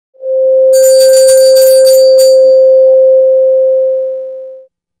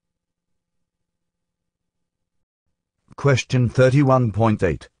Question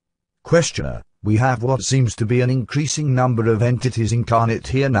 31.8. Questioner: we have what seems to be an increasing number of entities incarnate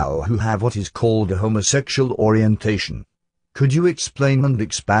here now who have what is called a homosexual orientation. Could you explain and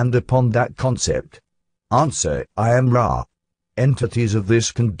expand upon that concept? Answer: I am Ra. Entities of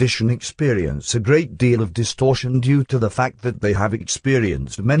this condition experience a great deal of distortion due to the fact that they have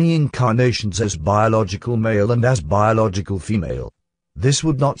experienced many incarnations as biological male and as biological female. This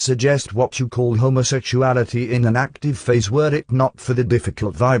would not suggest what you call homosexuality in an active phase were it not for the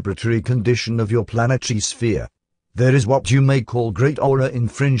difficult vibratory condition of your planetary sphere. There is what you may call great aura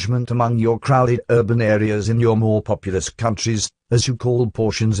infringement among your crowded urban areas in your more populous countries, as you call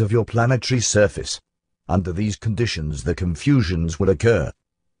portions of your planetary surface. Under these conditions the confusions would occur.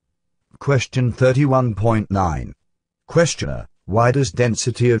 Question 31.9. Questioner: why does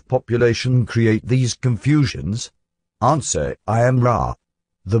density of population create these confusions? Answer: I am Ra.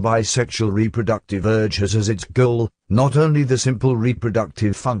 The bisexual reproductive urge has as its goal, not only the simple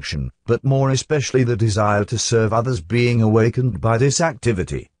reproductive function, but more especially the desire to serve others, being awakened by this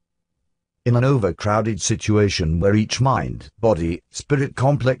activity. In an overcrowded situation where each mind, body, spirit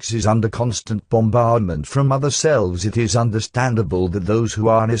complex is under constant bombardment from other selves, it is understandable that those who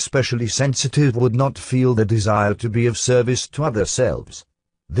are especially sensitive would not feel the desire to be of service to other selves.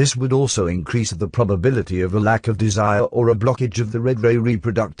 This would also increase the probability of a lack of desire or a blockage of the red ray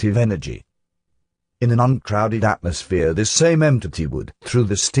reproductive energy. In an uncrowded atmosphere, this same entity would, through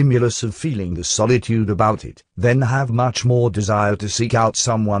the stimulus of feeling the solitude about it, then have much more desire to seek out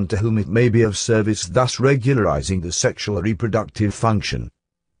someone to whom it may be of service, thus regularizing the sexual reproductive function.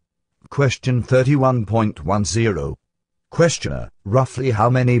 Question 31.10. Questioner: roughly how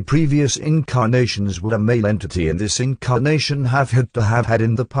many previous incarnations would a male entity in this incarnation have had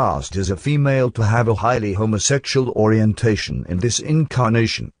in the past as a female to have a highly homosexual orientation in this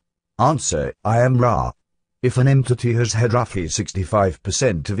incarnation? Answer: I am Ra. If an entity has had roughly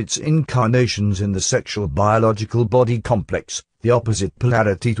 65% of its incarnations in the sexual biological body complex, the opposite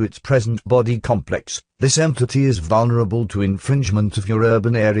polarity to its present body complex, this entity is vulnerable to infringement of your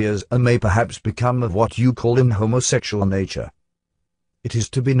urban areas and may perhaps become of what you call an homosexual nature. It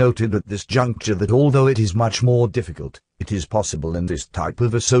is to be noted at this juncture that although it is much more difficult, it is possible in this type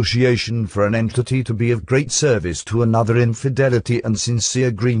of association for an entity to be of great service to another in fidelity and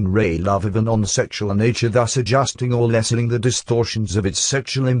sincere green ray love of a non-sexual nature, thus adjusting or lessening the distortions of its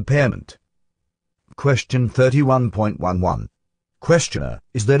sexual impairment. Question 31.11. Questioner: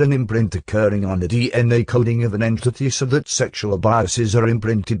 is there an imprint occurring on the DNA coding of an entity so that sexual biases are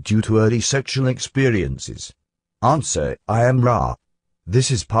imprinted due to early sexual experiences? Answer: I am Ra.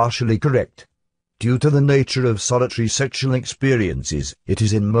 This is partially correct. Due to the nature of solitary sexual experiences, it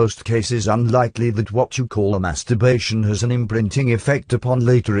is in most cases unlikely that what you call a masturbation has an imprinting effect upon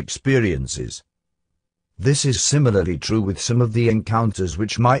later experiences. This is similarly true with some of the encounters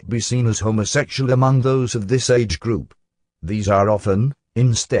which might be seen as homosexual among those of this age group. These are often,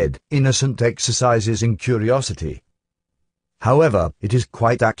 instead, innocent exercises in curiosity. However, it is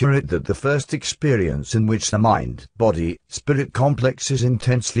quite accurate that the first experience in which the mind, body, spirit complex is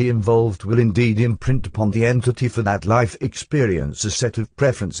intensely involved will indeed imprint upon the entity for that life experience a set of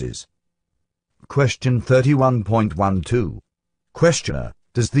preferences. Question 31.12. Questioner: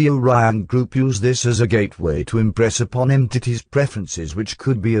 does the Orion group use this as a gateway to impress upon entities preferences which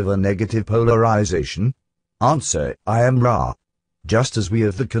could be of a negative polarization? Answer: I am Ra. Just as we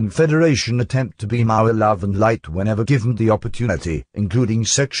of the Confederation attempt to beam our love and light whenever given the opportunity, including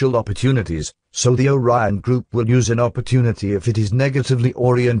sexual opportunities, so the Orion group will use an opportunity if it is negatively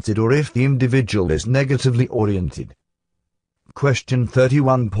oriented or if the individual is negatively oriented. Question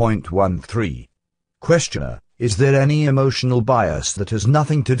 31.13. Questioner: is there any emotional bias that has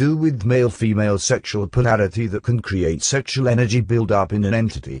nothing to do with male-female sexual polarity that can create sexual energy build-up in an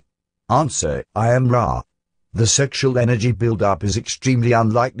entity? Answer: I am Ra. The sexual energy build-up is extremely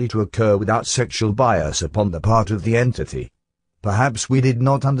unlikely to occur without sexual bias upon the part of the entity. Perhaps we did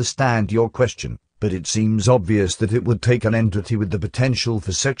not understand your question, but it seems obvious that it would take an entity with the potential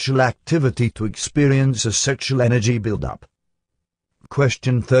for sexual activity to experience a sexual energy build-up.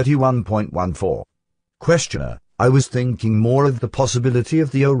 Question 31.14. Questioner: I was thinking more of the possibility of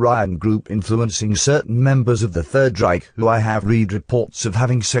the Orion group influencing certain members of the Third Reich who I have read reports of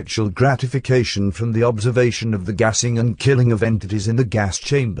having sexual gratification from the observation of the gassing and killing of entities in the gas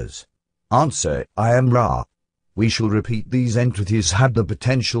chambers. Answer: I am Ra. We shall repeat, these entities had the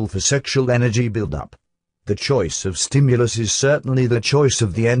potential for sexual energy build-up. The choice of stimulus is certainly the choice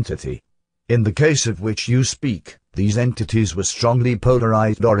of the entity. In the case of which you speak, These entities were strongly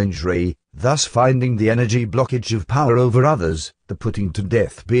polarized orange ray, thus finding the energy blockage of power over others, the putting to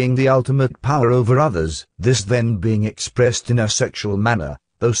death being the ultimate power over others, this then being expressed in a sexual manner,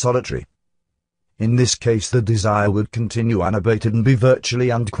 though solitary. In this case the desire would continue unabated and be virtually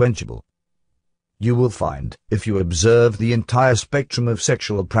unquenchable. You will find, if you observe the entire spectrum of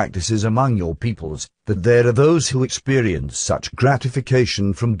sexual practices among your peoples, that there are those who experience such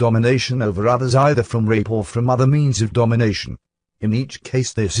gratification from domination over others, either from rape or from other means of domination. In each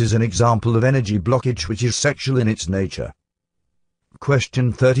case this is an example of energy blockage which is sexual in its nature.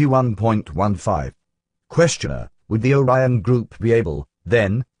 Question 31.15. Questioner, would the Orion group be able,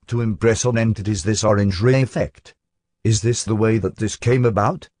 then, to impress on entities this orange ray effect? Is this the way that this came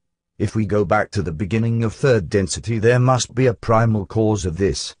about? If we go back to the beginning of third density, there must be a primal cause of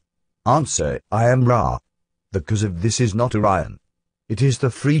this. Answer, I am Ra. The cause of this is not Orion. It is the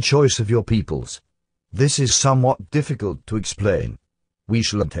free choice of your peoples. This is somewhat difficult to explain. We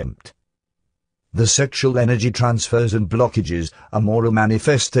shall attempt. The sexual energy transfers and blockages are more a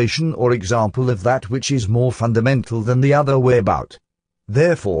manifestation or example of that which is more fundamental than the other way about.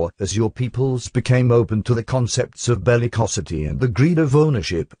 Therefore, as your peoples became open to the concepts of bellicosity and the greed of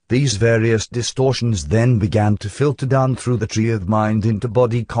ownership, these various distortions then began to filter down through the tree of mind into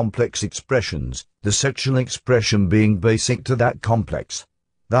body complex expressions, the sexual expression being basic to that complex.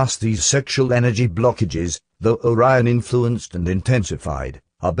 Thus these sexual energy blockages, though Orion influenced and intensified,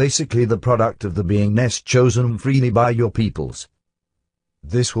 are basically the product of the beingness chosen freely by your peoples.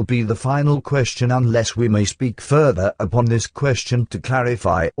 This will be the final question unless we may speak further upon this question to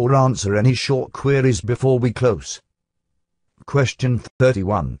clarify or answer any short queries before we close. Question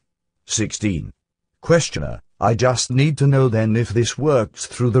 31.16. Questioner, I just need to know then if this works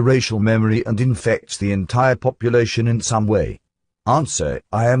through the racial memory and infects the entire population in some way. Answer,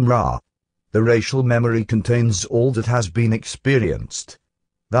 I am Ra. The racial memory contains all that has been experienced.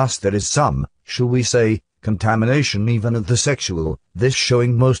 Thus there is some, shall we say, contamination even of the sexual, this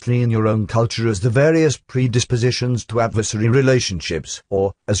showing mostly in your own culture as the various predispositions to adversary relationships,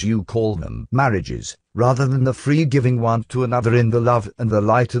 or, as you call them, marriages, rather than the free giving one to another in the love and the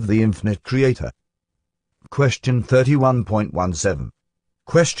light of the infinite Creator. Question 31.17.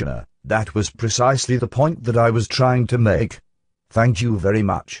 Questioner, that was precisely the point that I was trying to make. Thank you very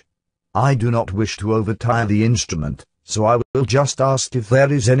much. I do not wish to overtire the instrument, so I will just ask if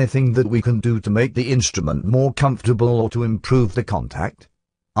there is anything that we can do to make the instrument more comfortable or to improve the contact.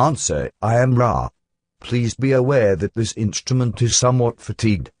 Answer, I am Ra. Please be aware that this instrument is somewhat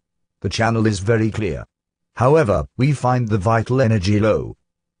fatigued. The channel is very clear. However, we find the vital energy low.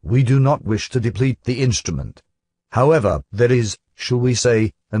 We do not wish to deplete the instrument. However, there is, shall we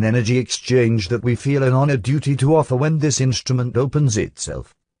say, an energy exchange that we feel an honor duty to offer when this instrument opens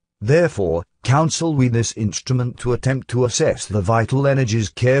itself. Therefore, counsel we this instrument to attempt to assess the vital energies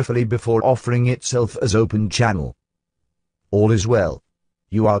carefully before offering itself as open channel. All is well.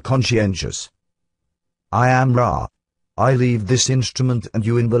 You are conscientious. I am Ra. I leave this instrument and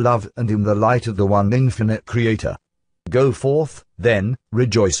you in the love and in the light of the one infinite Creator. Go forth, then,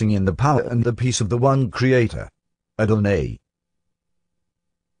 rejoicing in the power and the peace of the one Creator. Adonai.